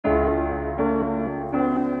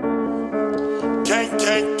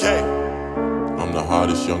I'm the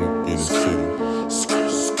hottest young in the city.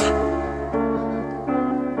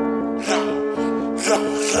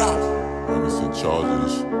 Niggas in charge of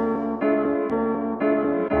this shit.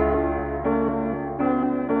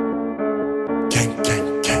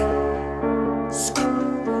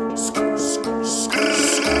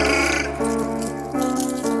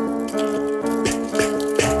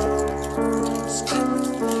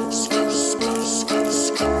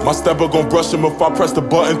 My stepper gon' brush him if I press the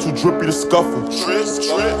button, too drippy to scuffle.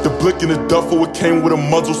 The blick in the duffel, it came with a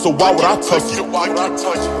muzzle, so why would I touch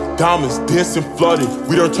it? Diamonds dancing flooded,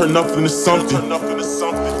 we done turn nothing to something.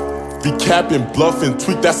 Be capping, bluffing,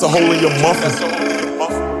 tweak, that's a hole in your muffin.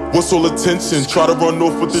 What's all attention? Try to run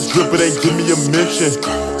off with the drip, it ain't give me a mention.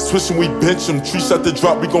 Switching, we bench them, trees at the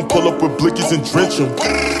drop, we gon' pull up with blickies and drench them.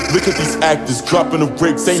 Look at these actors, dropping the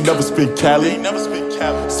brakes, ain't never spin Cali.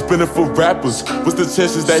 Spinning for rappers, what's the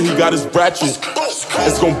chances that he got his ratchet?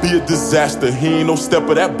 It's gon' be a disaster, he ain't no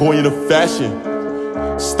stepper, that boy in a fashion.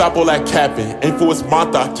 Stop all that capping, ain't for his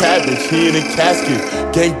mata cabbage, he in a casket.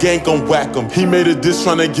 Gang gon' whack him, he made a diss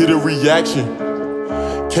tryna get a reaction.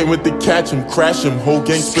 Came with the catch him, crash him, whole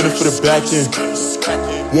gang spinning for the back end.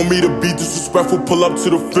 Want me to be disrespectful, pull up to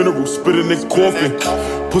the funeral, spit in the coffin.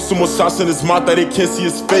 Put some more shots in his mouth that they can't see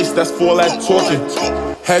his face, that's for all that talking.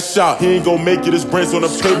 Headshot, he ain't gon' make it, his brains on the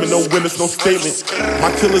pavement, no witness, no statement.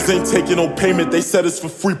 My killers ain't taking no payment, they said it's for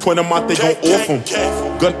free, point them out, they gon' off him.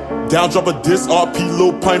 Gun down, drop a diss, RP,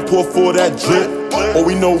 Lil Pint, pour for that drip. All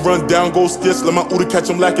we know, run down, go skits, let my Uda catch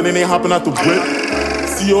him lacking, and they hopping out the whip.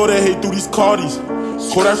 See all that hate through these Cardis,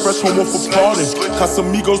 call that fresh homo for pardon.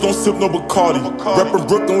 Casamigos don't sip no Bacardi, reppin'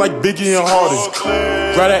 Brooklyn like Biggie and Harden.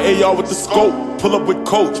 Grab that AR with the scope, pull up with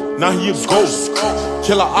Coach, now he a ghost.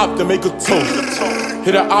 Kill a op to make a toast.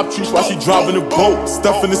 Hit her op trees while she driving a boat,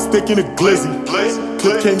 stuffing the stick in a glizzy.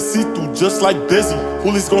 Clip came see-through just like Busy.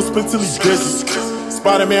 Hoolies gon' spin till he dizzy.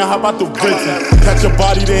 Spider-Man hop out the rental, catch a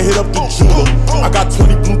body then hit up the jeweler. I got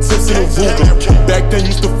 20 blue tips in a Ruger. Back then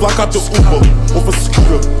used to flock out the Uber off a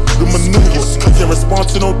scooter. The maneuvers can't respond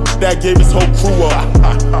to no that gave his whole crew up.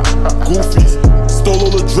 Goofies stole all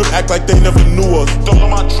the drip, act like they never knew us. Stole all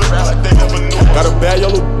my drip, act like they never knew us. Got a bad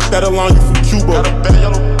yellow that'll line you from Cuba. Got a bad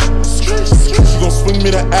yellow. She gon' swing me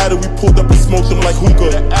the adder, we pulled up and smoked them like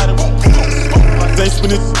hookah. They ain't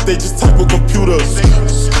spinning, they just type with computers.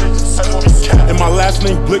 And my last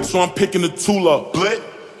name Blick, so I'm picking the tool up. Blick,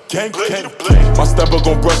 gang. My stepper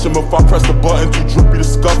gon' brush him if I press the button, too drippy to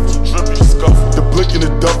scuffle. The blick in the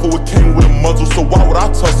duffel, it came with a muzzle, so why would I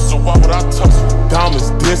touch it? Diamonds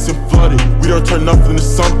dancing flooded, we done turn nothing to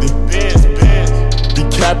something. Be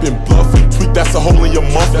capping, bluffing, tweak, that's a hole in your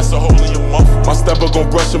muffin. My stepper gon'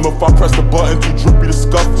 brush him if I press the button, too drippy to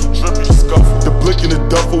scuffle. The blick in the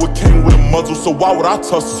duffel, it came with a muzzle, so why would I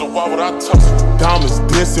touch it? Diamonds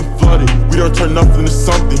dancing flooded, we done turn nothing to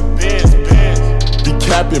something. Be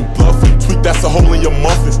capping, bluffing, tweak, that's a hole in your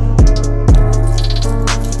muffin.